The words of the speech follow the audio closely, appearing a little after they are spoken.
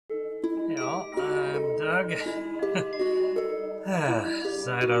Ugh.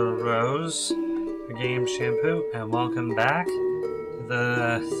 Zydo Rose, for game shampoo, and welcome back to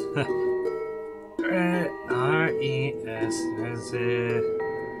the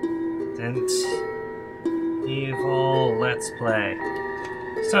Resident Evil Let's Play.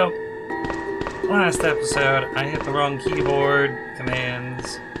 So, last episode, I hit the wrong keyboard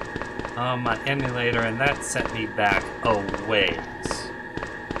commands on my emulator, and that set me back a ways.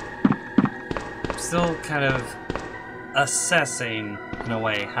 I'm still kind of assessing, in a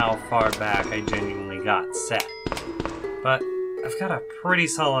way, how far back I genuinely got set. But I've got a pretty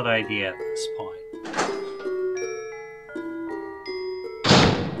solid idea at this point.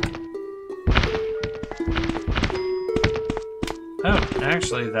 Oh,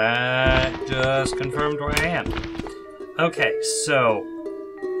 actually, that just confirmed where I am. Okay, so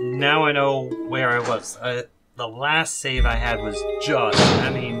now I know where I was. The last save I had was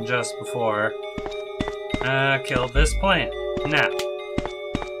just before I killed this plant. Now,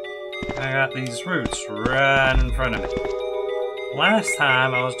 I got these roots right in front of me. Last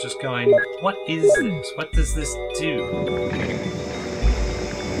time I was just going, what is this? What does this do?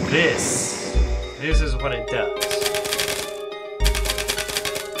 This is what it does.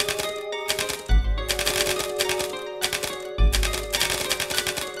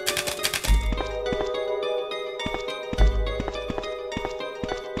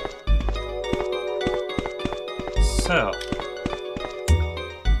 So,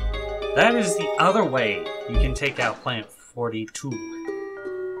 that is the other way you can take out Plant 42.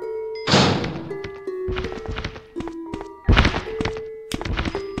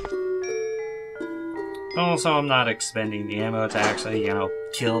 Also, I'm not expending the ammo to actually,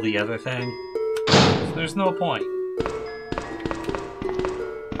 kill the other thing. So there's no point.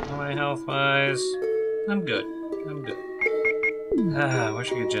 My health-wise, I'm good. I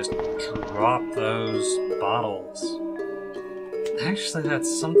wish I could just drop those bottles. Actually, that's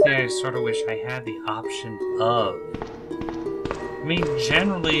something I sort of wish I had the option of. I mean,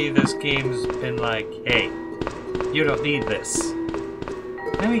 generally, this game's been like, hey, you don't need this.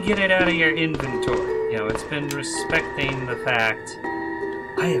 Let me get it out of your inventory. It's been respecting the fact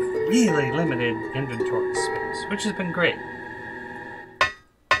I have really limited inventory space, which has been great.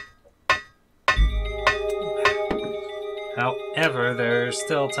 However, there's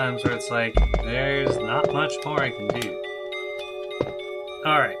still times where it's like, there's not much more I can do.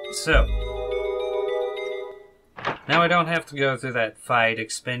 Alright, so now I don't have to go through that fight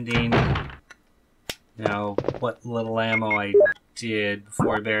expending, what little ammo I did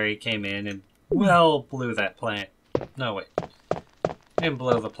before Barry came in and, blew that plant. No, wait. Didn't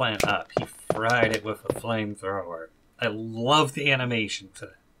blow the plant up. He fried it with a flamethrower. I love the animation for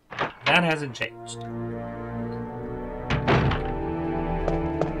that. That hasn't changed.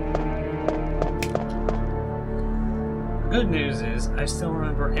 Good news is, I still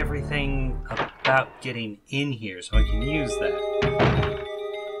remember everything about getting in here, so I can use that.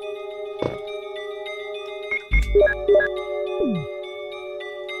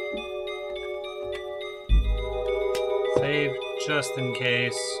 Save just in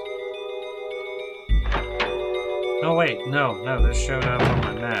case. Oh wait, no, this showed up on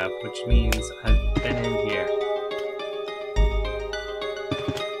my map, which means I've been in here.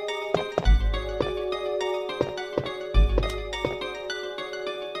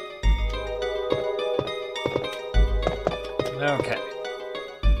 Okay.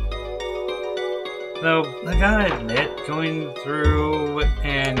 Though, I gotta admit, going through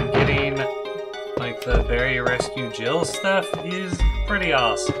and getting, the Barry Rescue Jill stuff is pretty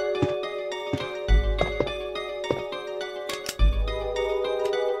awesome.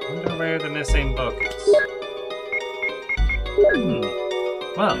 Wonder where the missing book is.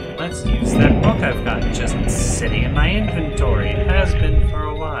 Well, let's use that book I've got just sitting in my inventory. It has been for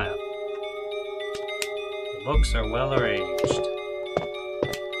a while. The books are well arranged.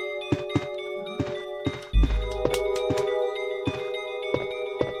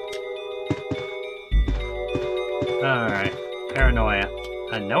 Alright, paranoia.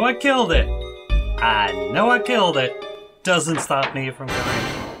 I know I killed it! Doesn't stop me from going.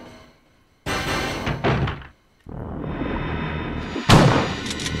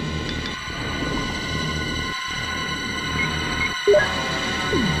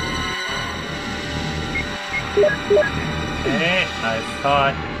 Hey, I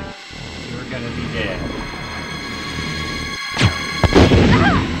thought you were gonna be dead.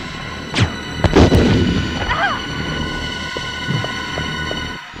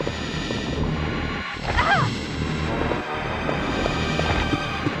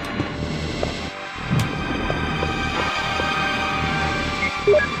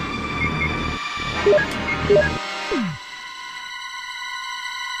 I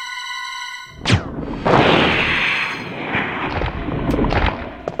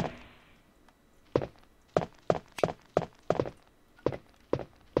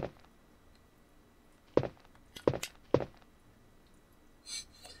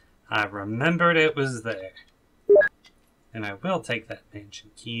remembered it was there. And I will take that mansion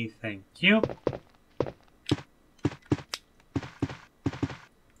key, thank you.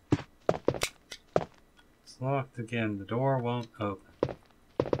 It's locked again, the door won't open.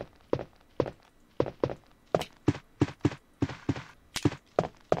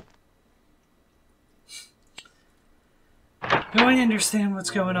 Do I understand what's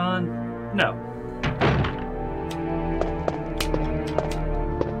going on? No.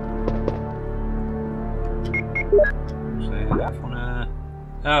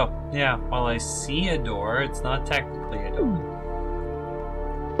 Oh, yeah, while I see a door, it's not technically a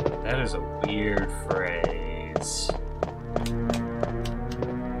door. That is a weird phrase.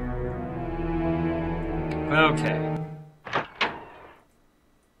 Okay.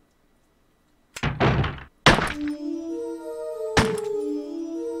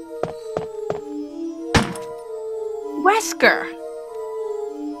 Wesker!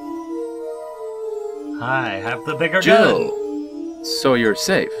 Hi, have the bigger Jill. gun. So you're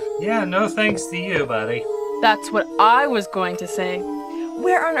safe. Yeah, no thanks to you, buddy. That's what I was going to say.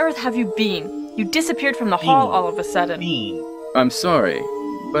 Where on earth have you been? You disappeared from the hall all of a sudden. Bean. I'm sorry,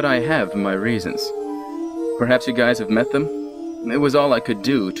 but I have my reasons. Perhaps you guys have met them? It was all I could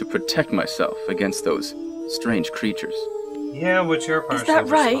do to protect myself against those strange creatures. Yeah, which you're partially Is that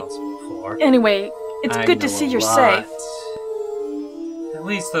right? responsible for. Anyway, it's I good to know see a you're lot. safe. At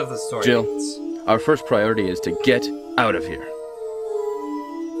least of the story. Jill. beats. Our first priority is to get out of here.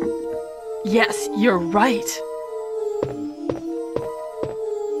 Yes, you're right.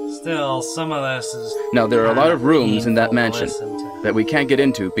 Still, some of this is... Now, there are a lot of rooms in that painful to mansion listen to. that we can't get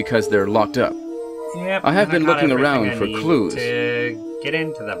into because they're locked up. Yep, I have and been got looking everything around I for need clues. to get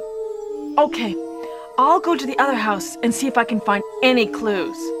into them. Okay, I'll go to the other house and see if I can find any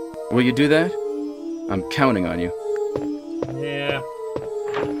clues. Will you do that? I'm counting on you. Yeah.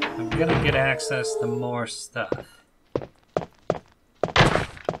 I'm gonna get access to more stuff.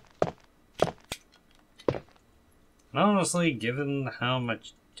 Honestly, given how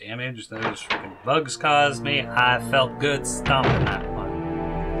much damage those freaking bugs caused me, I felt good stomping that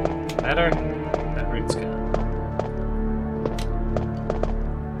one. Better? That root's gone.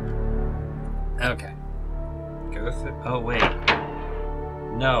 Okay. Go through. Oh, wait.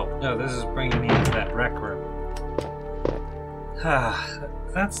 No, this is bringing me into that rec room.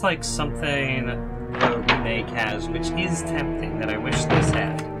 That's like something the remake has, which is tempting, that I wish this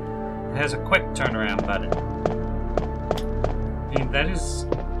had. It has a quick turnaround button. I mean, that is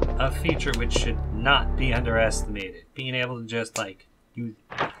a feature which should not be underestimated. Being able to just, like, you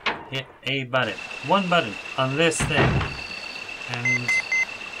hit a button, one button on this thing, and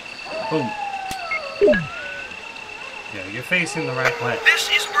boom. Yeah, you're facing the right way. This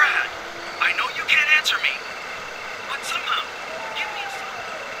is Brad. I know you can't answer me, but somehow, give me a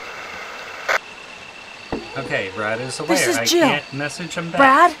sign. Okay, Brad is aware. This is I Jill. can't message him back.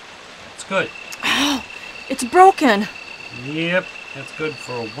 Brad? It's good. Oh, it's broken. Yep, it's good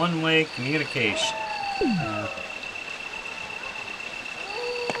for one-way communication.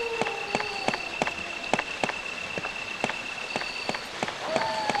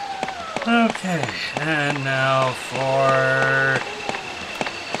 Okay, and now for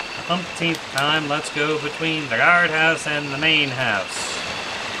the umpteenth time, let's go between the guardhouse and the main house.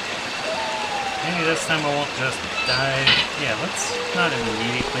 Maybe this time I won't just dive. Yeah, let's not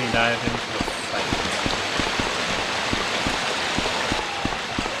immediately dive into a fight.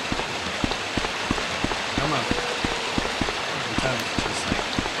 Come on. Sometimes it's just like...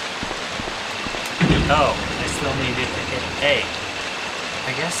 Oh, I still needed to hit A.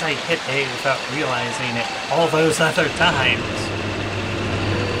 I guess I hit A without realizing it all those other times.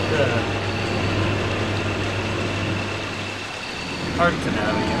 Hard to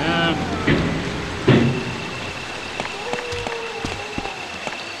know, you know?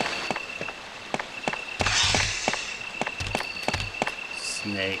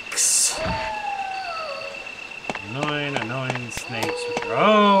 Snakes. Annoying snakes, which are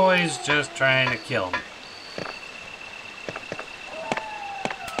always just trying to kill me.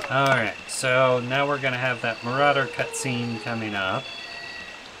 Alright, so now we're going to have that Marauder cutscene coming up.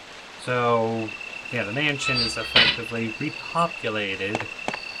 So, yeah, the mansion is effectively repopulated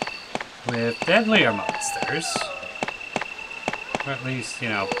with deadlier monsters. Or at least, you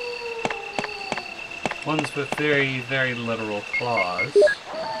know, ones with very, very literal claws.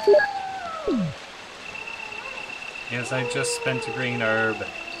 Yes, I just spent a green herb.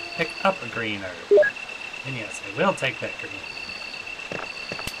 Pick up a green herb. And yes, I will take that green herb.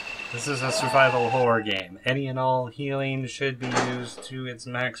 This is a survival horror game. Any and all healing should be used to its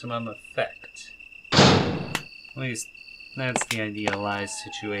maximum effect. At least, that's the idealized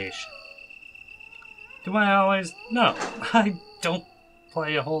situation. Do I always? No, I don't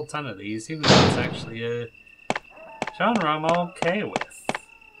play a whole ton of these, even though it's actually a genre I'm okay with.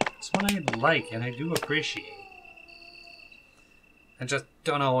 It's one I like and I do appreciate. I just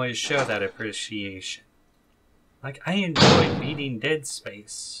don't always show that appreciation. Like, I enjoyed beating Dead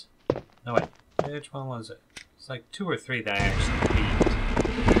Space. No, wait, which one was it? It's like 2 or 3 that I actually beat.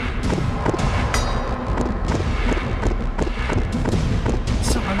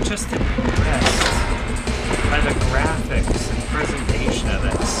 So I'm just impressed by the graphics and presentation of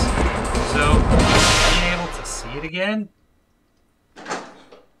this. So, being able to see it again?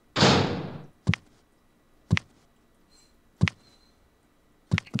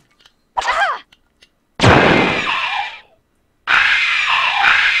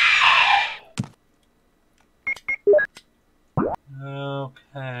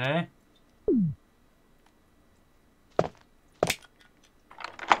 Okay.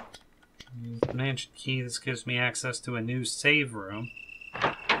 Use the mansion key. This gives me access to a new save room.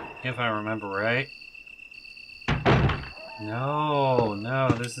 If I remember right. No,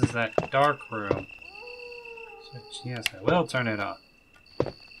 this is that dark room. Switch. Yes, I will turn it on.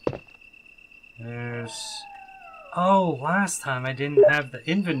 There's... Oh, last time I didn't have the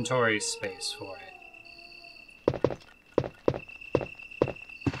inventory space for it.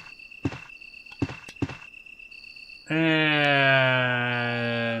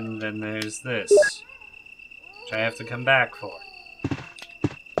 And then there's this, which I have to come back for.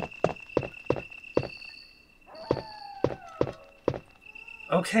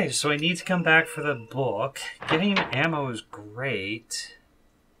 Okay, so I need to come back for the book. Getting ammo is great.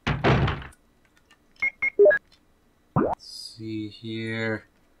 Let's see here.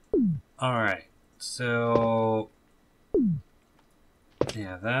 Alright, so...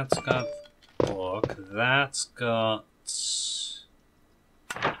 yeah, that's got... book. That's got...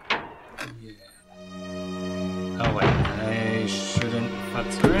 yeah. Oh wait, I shouldn't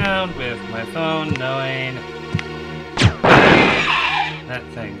futz around with my phone knowing that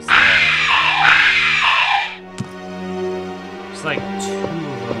thing's there. There's like 2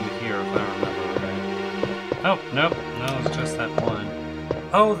 of them here if I remember right. Oh, nope, no, it's just that one.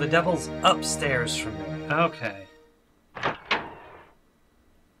 Oh, the devil's upstairs from me. Okay.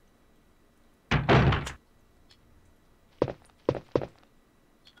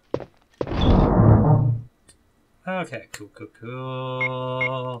 Okay,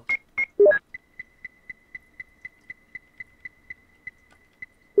 cool.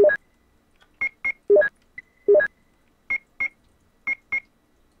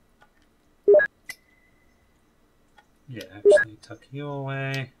 Yeah, actually tuck you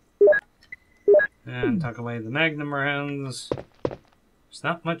away. And tuck away the magnum rounds. There's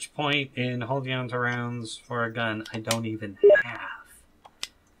not much point in holding on to rounds for a gun I don't even have.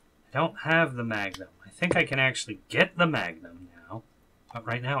 I don't have the magnum. I think I can actually get the magnum now, but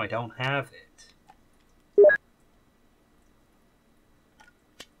right now I don't have it.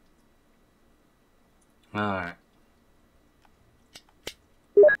 Alright.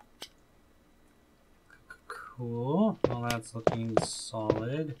 Cool. Well, that's looking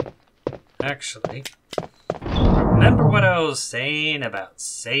solid. Actually, remember what I was saying about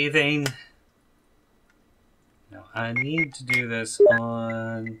saving? Now, I need to do this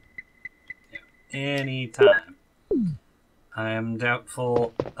on any time. I am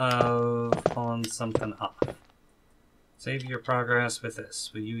doubtful of pulling something off. Save your progress with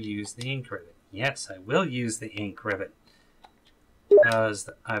this. Will you use the ink ribbon? Yes, I will use the ink ribbon. Because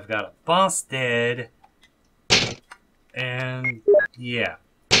I've got a boss dead. And, yeah.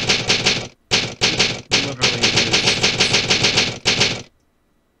 Literally,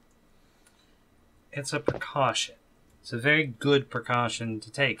 it's a precaution. It's a very good precaution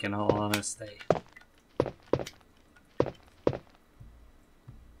to take, in all honesty.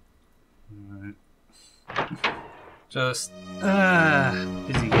 Alright. Just,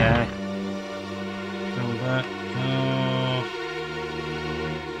 busy guy. Kill that.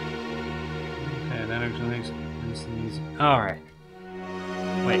 Okay, that actually makes it nice and easy. Alright.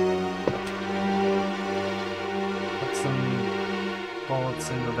 Wait. Put some bullets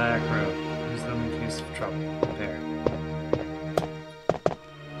in the back row. Use them in case of trouble. There.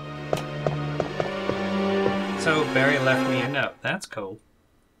 So, Barry left me a note. That's cool.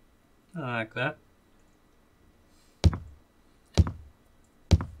 I like that.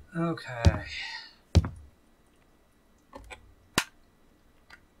 Okay.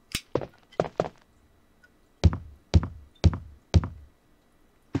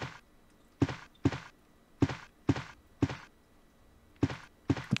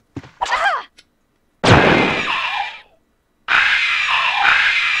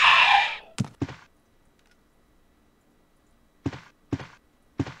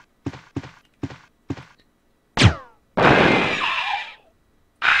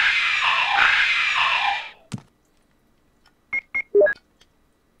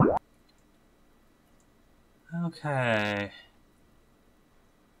 Okay.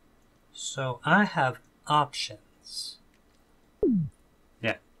 So I have options.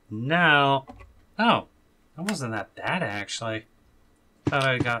 Yeah. Now... Oh. That wasn't that bad, actually. Thought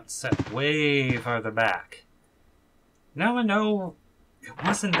I got set way farther back. Now I know it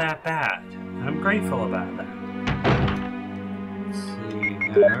wasn't that bad. I'm grateful about that. Let's see.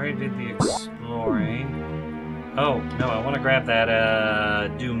 Now, I already did the exploring. Oh, no, I want to grab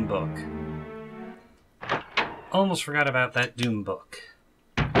that Doom book. Almost forgot about that Doom book.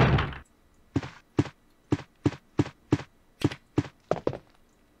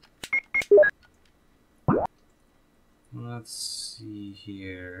 Let's see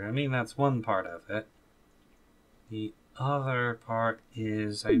here. I mean, that's one part of it. The other part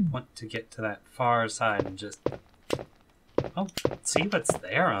is I want to get to that far side and just... Oh, see what's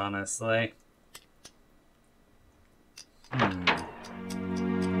there, honestly.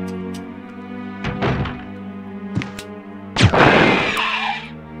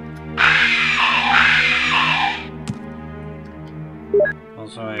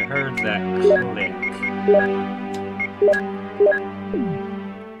 Also, I heard that click.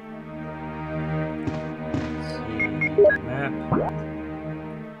 Map.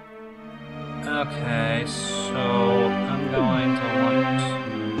 Okay, so I'm going to want to...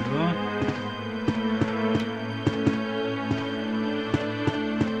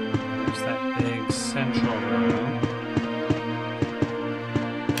 There's that big central room.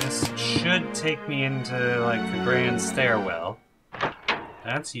 This should take me into, like, the grand stairwell.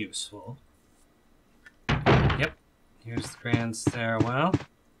 That's useful. Yep, here's the grand stairwell.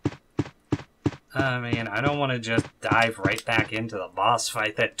 I mean, I don't want to just dive right back into the boss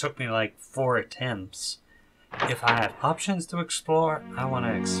fight that took me like 4 attempts. If I have options to explore, I want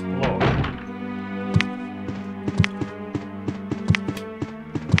to explore.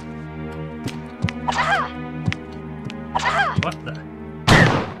 What the?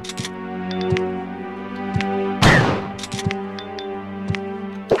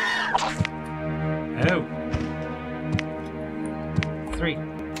 Oh. 3.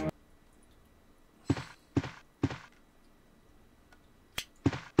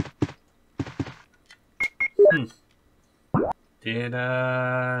 Did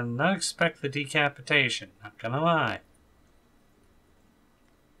not expect the decapitation, not gonna lie.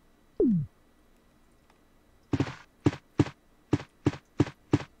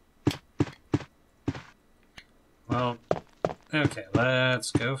 Well, okay,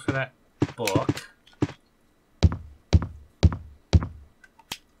 let's go for that book.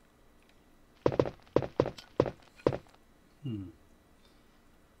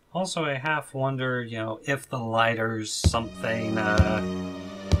 Also, I half wonder, you know, if the lighter's something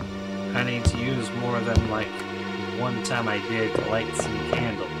I need to use more than, like, one time I did to light some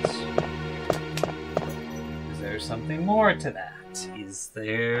candles. Is there something more to that? Is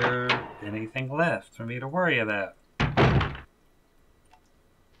there anything left for me to worry about?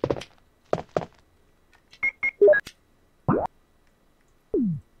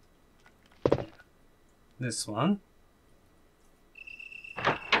 This one.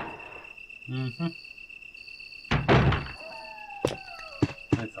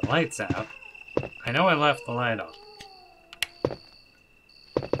 With the lights out. I know I left the light on.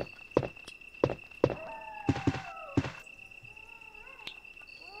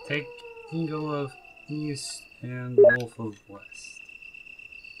 Take Eagle of East and Wolf of West.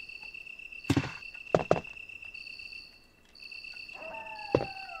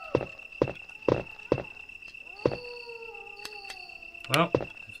 Well,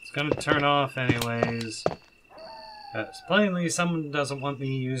 it's gonna turn off anyways. Because plainly someone doesn't want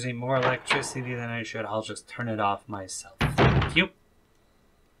me using more electricity than I should. I'll just turn it off myself. Thank you.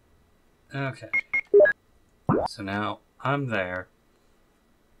 Okay. So now I'm there.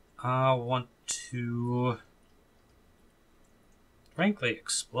 I want to frankly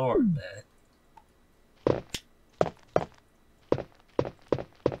explore a bit.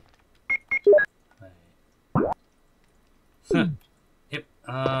 Yep,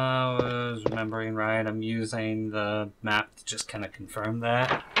 I was remembering right. I'm using the map to just kind of confirm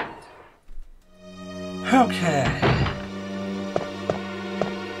that. Okay.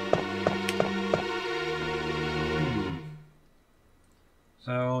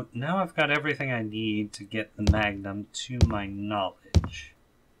 So now I've got everything I need to get the Magnum to my knowledge.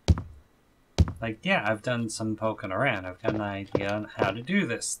 Like, yeah, I've done some poking around. I've got an idea on how to do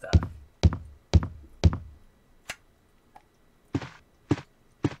this stuff.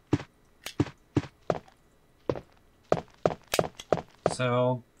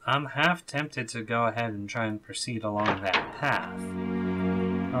 So I'm half tempted to go ahead and try and proceed along that path.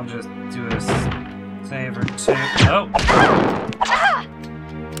 I'll just do this Saver 2. Oh!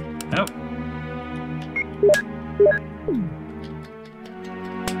 Nope.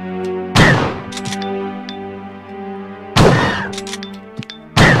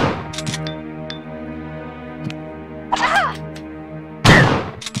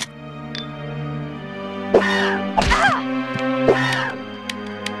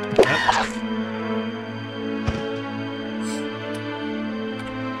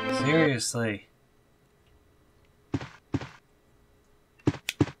 Seriously.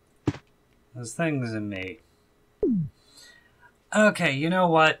 Those things in me. Okay, you know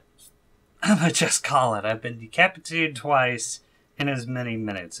what? I'm gonna just call it. I've been decapitated twice in as many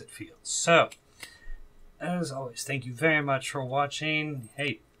minutes, it feels. So, as always, thank you very much for watching.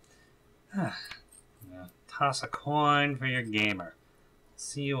 Hey, toss a coin for your gamer.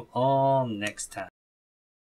 See you all next time.